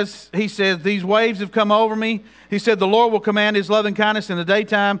psalmist says, these waves have come over me. He said, the Lord will command His loving kindness in the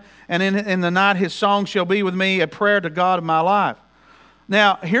daytime, and in the night His song shall be with me, a prayer to God of my life.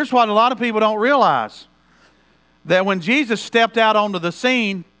 Now, here's what a lot of people don't realize. That when Jesus stepped out onto the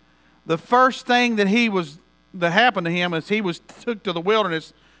scene, the first thing that happened to Him is He was took to the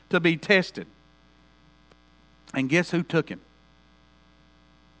wilderness to be tested. And guess who took Him?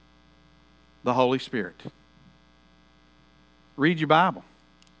 The Holy Spirit. Read your Bible.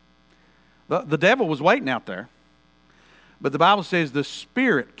 The devil was waiting out there. But the Bible says the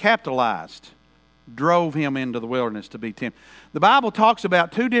Spirit capitalized, drove Him into the wilderness to be tempted. The Bible talks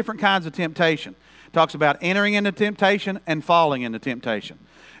about 2 different kinds of temptation. It talks about entering into temptation and falling into temptation.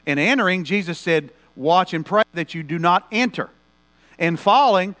 In entering, Jesus said, watch and pray that you do not enter. In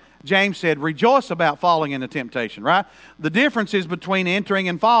falling, James said, rejoice about falling into temptation, right? The difference is between entering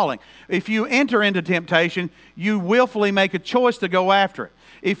and falling. If you enter into temptation, you willfully make a choice to go after it.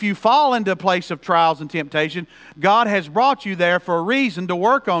 If you fall into a place of trials and temptation, God has brought you there for a reason to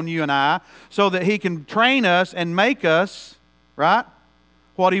work on you and I so that He can train us and make us, right,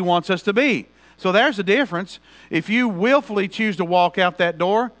 what He wants us to be. So there's a difference. If you willfully choose to walk out that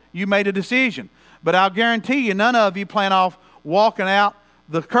door, you made a decision. But I'll guarantee you, none of you plan off walking out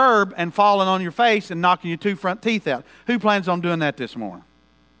the curb and falling on your face and knocking your 2 front teeth out. Who plans on doing that this morning?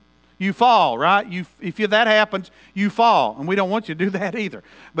 You fall, right? If that happens, you fall. And we don't want you to do that either.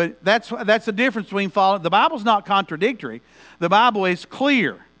 But that's the difference between falling. The Bible's not contradictory. The Bible is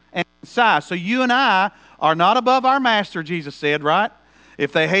clear and concise. So you and I are not above our master, Jesus said, right?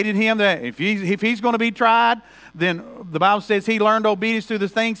 If they hated Him, if He's going to be tried, then the Bible says He learned obedience through the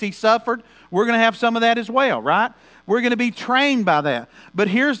things He suffered. We're going to have some of that as well, right? We're going to be trained by that. But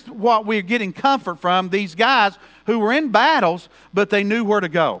here's what we're getting comfort from. These guys who were in battles, but they knew where to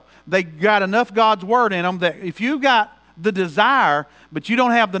go. They got enough God's Word in them that if you got the desire, but you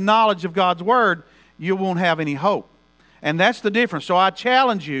don't have the knowledge of God's Word, you won't have any hope. And that's the difference. So I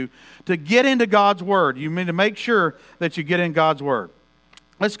challenge you to get into God's Word. You need to make sure that you get in God's Word.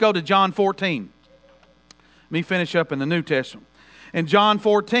 Let's go to John 14. Let me finish up in the New Testament. In John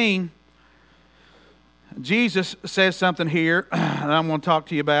 14, Jesus says something here that I'm going to talk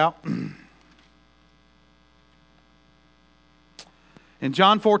to you about. In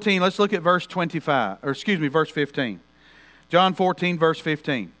John 14, let's look at verse 15. John 14, verse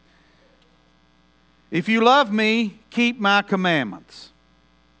 15. If you love me, keep my commandments.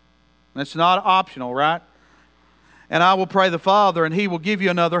 That's not optional, right? And I will pray the Father, and He will give you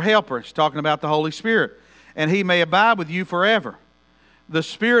another helper. It's talking about the Holy Spirit. And He may abide with you forever. The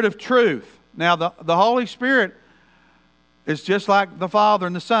Spirit of truth. Now, the Holy Spirit is just like the Father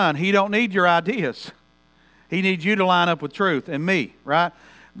and the Son. He don't need your ideas. He needs you to line up with truth and me, right?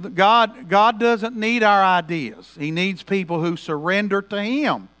 God doesn't need our ideas. He needs people who surrender to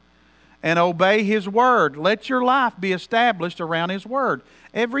Him and obey His Word. Let your life be established around His Word.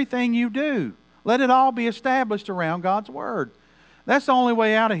 Everything you do, let it all be established around God's Word. That's the only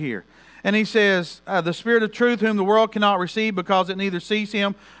way out of here. And He says, the Spirit of truth whom the world cannot receive because it neither sees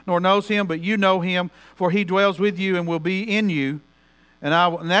Him nor knows Him, but you know Him, for He dwells with you and will be in you.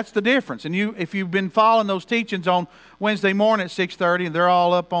 And that's the difference. And if you've been following those teachings on Wednesday morning at 6:30, and they're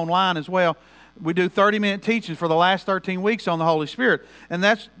all up online as well, we do 30-minute teachings for the last 13 weeks on the Holy Spirit. And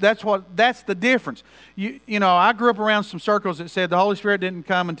that's the difference. You know, I grew up around some circles that said the Holy Spirit didn't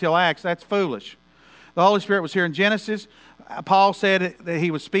come until Acts. That's foolish. The Holy Spirit was here in Genesis. Paul said that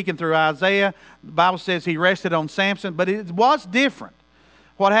He was speaking through Isaiah. The Bible says He rested on Samson, but it was different.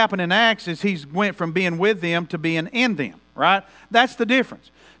 What happened in Acts is He went from being with them to being in them, right? That's the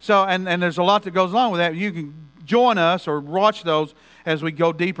difference. So, and there's a lot that goes along with that. You can join us or watch those as we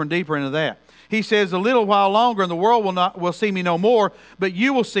go deeper and deeper into that. He says, a little while longer and the world will see me no more, but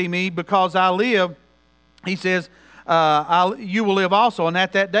you will see me because I live. He says, you will live also. And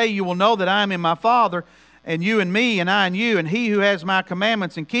at that day you will know that I am in my Father, and you in me, and I in you. And he who has my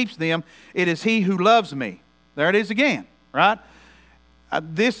commandments and keeps them, it is he who loves me. There it is again, right?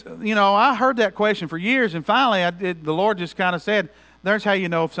 I heard that question for years, and finally the Lord just kind of said, there's how you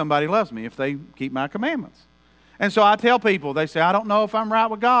know if somebody loves me, if they keep my commandments. And so I tell people, they say, I don't know if I'm right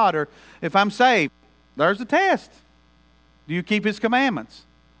with God or if I'm saved. There's the test. Do you keep His commandments?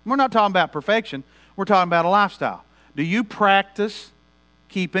 We're not talking about perfection. We're talking about a lifestyle. Do you practice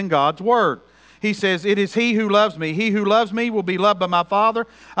keeping God's Word? He says, it is He who loves me. He who loves me will be loved by my Father.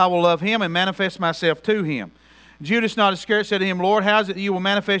 I will love him and manifest myself to him. Judas, not Iscariot, said to him, Lord, how is it that you will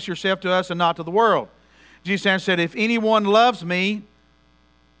manifest yourself to us and not to the world? Jesus answered, said, if anyone loves me,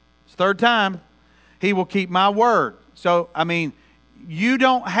 it's the third time, he will keep my word. So, you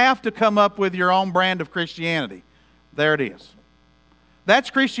don't have to come up with your own brand of Christianity. There it is. That's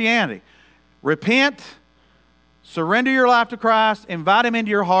Christianity. Repent, surrender your life to Christ, invite Him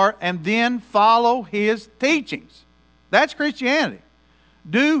into your heart, and then follow His teachings. That's Christianity.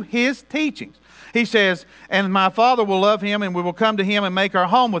 Do His teachings. He says, and my Father will love him, and we will come to him and make our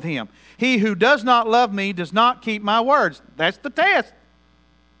home with him. He who does not love me does not keep my words. That's the test.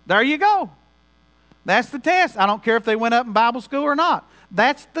 There you go. That's the test. I don't care if they went up in Bible school or not.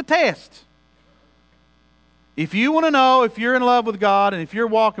 That's the test. If you want to know if you're in love with God and if you're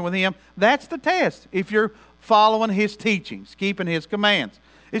walking with Him, that's the test. If you're following His teachings, keeping His commands.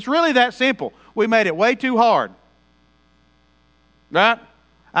 It's really that simple. We made it way too hard. Right?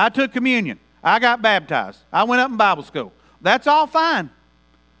 I took communion. I got baptized. I went up in Bible school. That's all fine.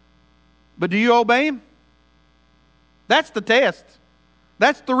 But do you obey Him? That's the test.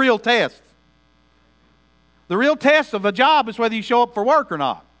 That's the real test. The real test of a job is whether you show up for work or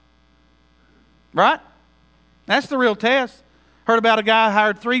not. Right? That's the real test. Heard about a guy who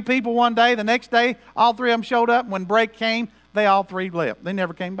hired 3 people one day. The next day, all 3 of them showed up. When break came, they all 3 left. They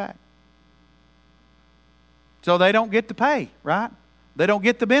never came back. So they don't get the pay, right? They don't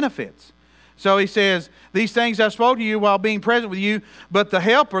get the benefits. So he says, these things I spoke to you while being present with you, but the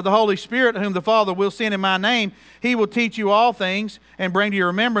Helper, the Holy Spirit, whom the Father will send in my name, He will teach you all things and bring to your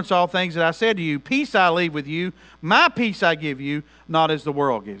remembrance all things that I said to you. Peace I leave with you, my peace I give you, not as the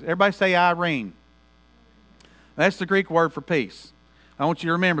world gives. Everybody say Irene. That's the Greek word for peace. I want you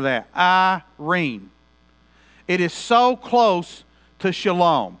to remember that. Irene. It is so close to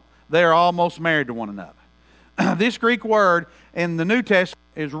shalom. They are almost married to one another. This Greek word in the New Testament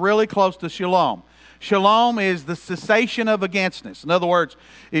is really close to shalom. Shalom is the cessation of againstness. In other words,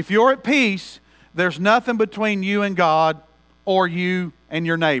 if you're at peace, there's nothing between you and God or you and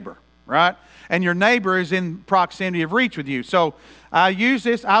your neighbor, right? And your neighbor is in proximity of reach with you. So I use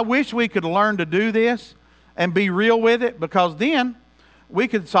this. I wish we could learn to do this and be real with it, because then we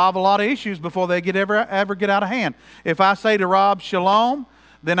could solve a lot of issues before they ever get out of hand. If I say to Rob, shalom,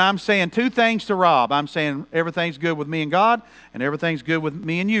 then I'm saying 2 things to Rob. I'm saying everything's good with me and God, and everything's good with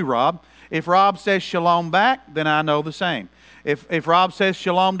me and you, Rob. If Rob says shalom back, then I know the same. If Rob says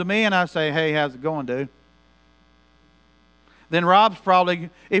shalom to me and I say, hey, how's it going, dude? Then Rob's probably,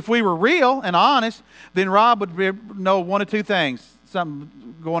 if we were real and honest, then Rob would know 1 of 2 things.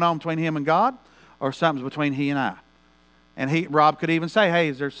 something going on between him and God, or something's between he and I. And Rob could even say, hey,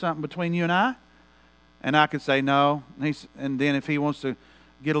 is there something between you and I? And I could say no. And then if he wants to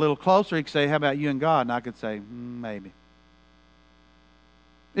get a little closer, he could say, how about you and God? And I could say, maybe.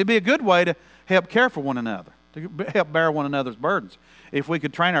 It'd be a good way to help care for one another, to help bear one another's burdens, if we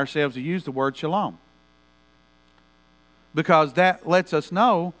could train ourselves to use the word shalom. Because that lets us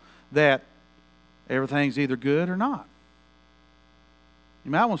know that everything's either good or not.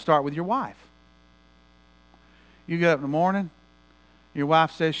 You might want to start with your wife. You get up in the morning, your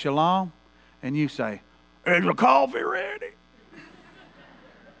wife says shalom, and you say, is the coffee ready?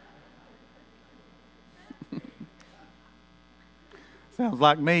 Sounds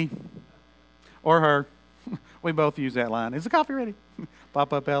like me or her. We both use that line. Is the coffee ready?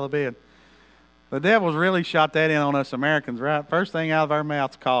 Pop up out of bed. The devil's really shot that in on us Americans, right? First thing out of our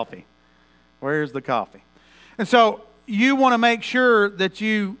mouth's coffee. Where's the coffee? And so you want to make sure that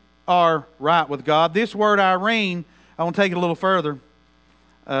you are right with God. This word irene, I want to take it a little further.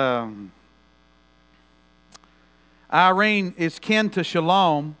 Irene is kin to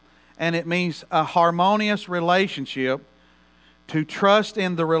shalom, and it means a harmonious relationship, to trust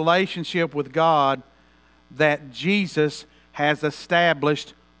in the relationship with God that Jesus has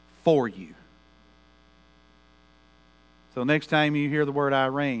established for you. So next time you hear the word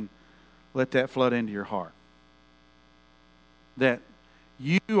irene, let that flood into your heart. That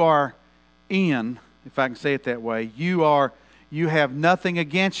you are in, if I can say it that way, you have nothing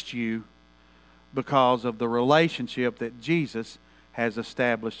against you because of the relationship that Jesus has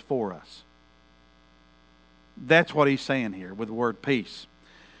established for us. That's what he's saying here with the word peace.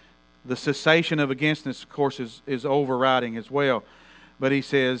 The cessation of againstness, of course, is overriding as well. But he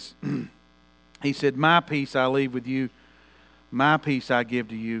says, he said, my peace I leave with you, my peace I give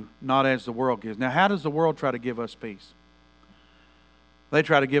to you, not as the world gives. Now, how does the world try to give us peace? They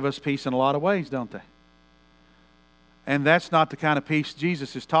try to give us peace in a lot of ways, don't they? And that's not the kind of peace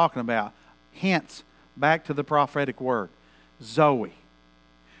Jesus is talking about. Hence, back to the prophetic word, Zoe.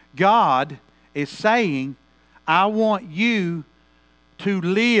 God is saying, I want you to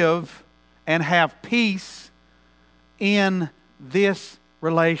live and have peace in this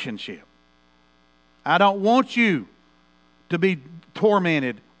relationship. I don't want you to be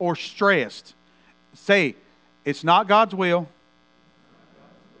tormented or stressed. Say, it's not God's will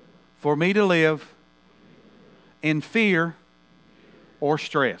for me to live in fear or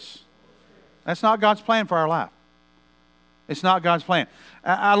stress. That's not God's plan for our life. It's not God's plan.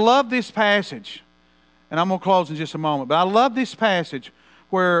 I love this passage, and I'm going to close in just a moment, but I love this passage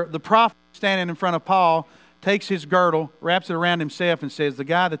where the prophet standing in front of Paul takes his girdle, wraps it around himself, and says, the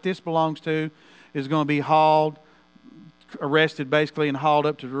guy that this belongs to is going to be arrested basically, and hauled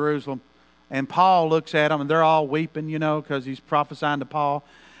up to Jerusalem. And Paul looks at them, and they're all weeping, because he's prophesying to Paul.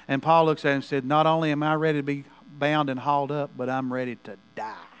 And Paul looks at him and said, not only am I ready to be bound and hauled up, but I'm ready to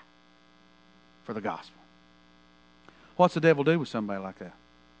die for the gospel. What's the devil do with somebody like that?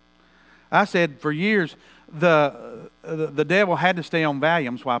 I said for years, the devil had to stay on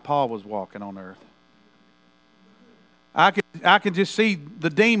Valiums while Paul was walking on earth. I could just see the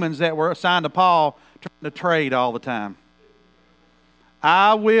demons that were assigned to Paul trying to trade all the time.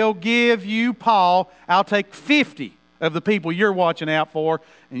 I will give you Paul. I'll take 50 of the people you're watching out for,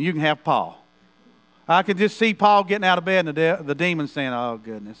 and you can have Paul. I could just see Paul getting out of bed and the demons saying, oh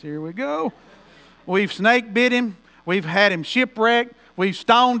goodness, here we go. We've snake bit him. We've had him shipwrecked. We've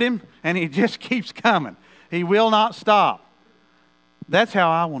stoned him, and he just keeps coming. He will not stop. That's how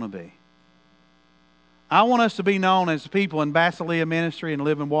I want to be. I want us to be known as the people in Basileia Ministry and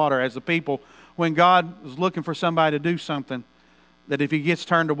Living Water, as the people when God is looking for somebody to do something, that if he gets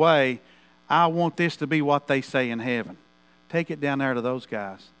turned away, I want this to be what they say in heaven. Take it down there to those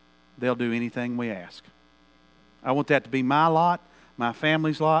guys. They'll do anything we ask. I want that to be my lot, my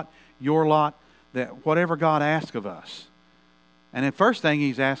family's lot, your lot, that whatever God asks of us. And the first thing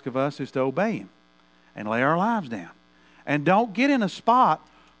he's asked of us is to obey him and lay our lives down. And don't get in a spot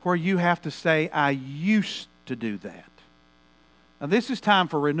where you have to say, I used to do that. Now this is time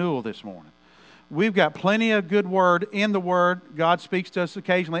for renewal this morning. We've got plenty of good word in the Word. God speaks to us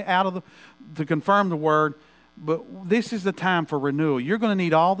occasionally to confirm the Word. But this is the time for renewal. You're going to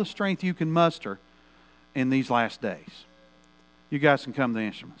need all the strength you can muster in these last days. You guys can come to the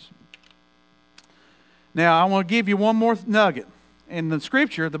instruments. Now, I want to give you one more nugget. In the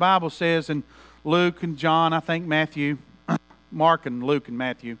Scripture, the Bible says in Luke and John, I think Matthew, Mark and Luke and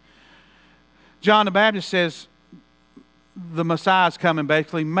Matthew, John the Baptist says, the Messiah's coming,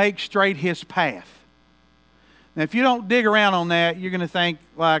 basically, make straight his path. Now, if you don't dig around on that, you're going to think,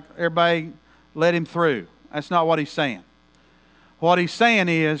 like, everybody let him through. That's not what he's saying. What He's saying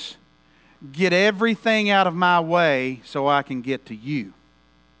is, get everything out of my way so I can get to you.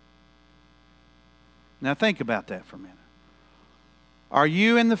 Now think about that for a minute. Are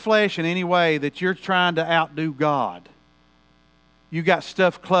you in the flesh in any way that you're trying to outdo God? You got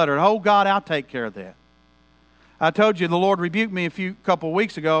stuff cluttered. Oh, God, I'll take care of that. I told you the Lord rebuked me a couple of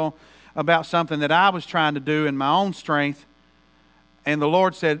weeks ago about something that I was trying to do in my own strength. And the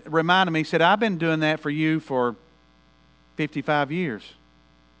Lord reminded me, He said, I've been doing that for you for 55 years.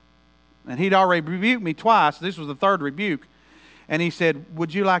 And He'd already rebuked me twice. This was the third rebuke. And He said,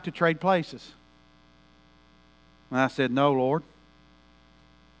 would you like to trade places? And I said, no, Lord.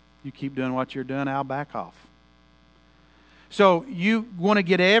 You keep doing what you're doing, I'll back off. So you want to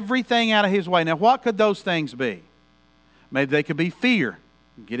get everything out of His way. Now, what could those things be? Maybe they could be fear.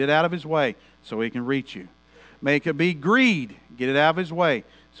 Get it out of His way so He can reach you. Maybe it could be greed. Get it out of His way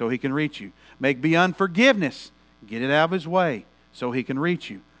so He can reach you. Maybe it be unforgiveness. Get it out of His way so He can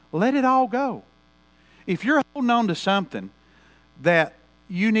reach you. Let it all go. If you're holding on to something that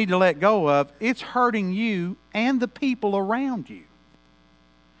you need to let go of, it's hurting you and the people around you.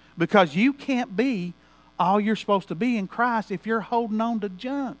 Because you can't be all you're supposed to be in Christ if you're holding on to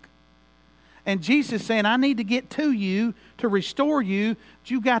junk. And Jesus is saying, I need to get to you to restore you,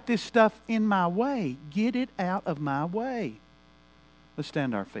 but you got this stuff in my way. Get it out of my way. Let's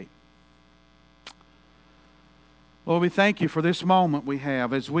stand to our feet. Lord, we thank You for this moment we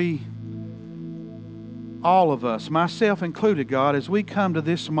have as we, all of us, myself included, God, as we come to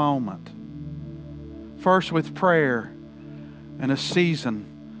this moment. First with prayer and a season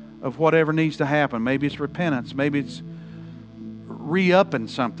of whatever needs to happen. Maybe it's repentance. Maybe it's re-upping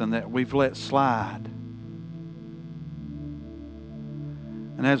something that we've let slide.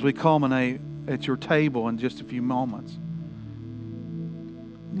 And as we culminate at Your table in just a few moments,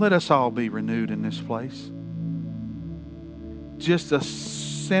 let us all be renewed in this place. Just a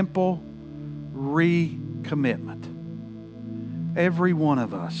simple recommitment. Every one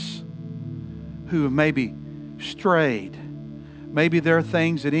of us who have maybe strayed, maybe there are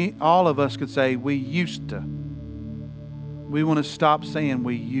things that all of us could say, we used to. We want to stop saying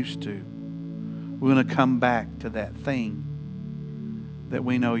we used to. We want to come back to that thing that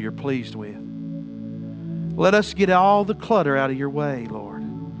we know You're pleased with. Let us get all the clutter out of Your way, Lord,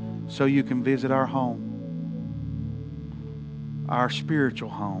 so You can visit our home, our spiritual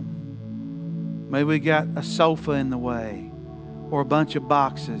home. Maybe we got a sofa in the way or a bunch of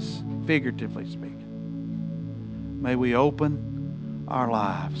boxes, figuratively speaking. May we open our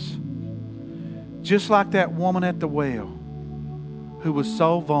lives. Just like that woman at the well who was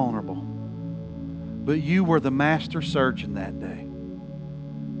so vulnerable, but You were the master surgeon that day.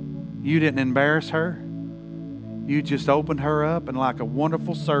 You didn't embarrass her. You just opened her up and like a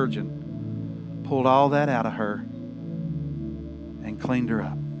wonderful surgeon pulled all that out of her and cleaned her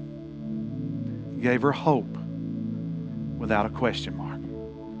up. Gave her hope without a question mark.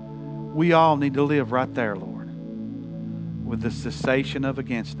 We all need to live right there, Lord, with the cessation of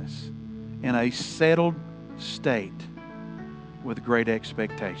againstness in a settled state with great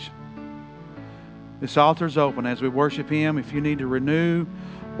expectation. This altar's open as we worship Him. If you need to renew,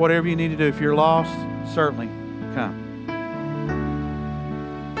 whatever you need to do, if you're lost, certainly come.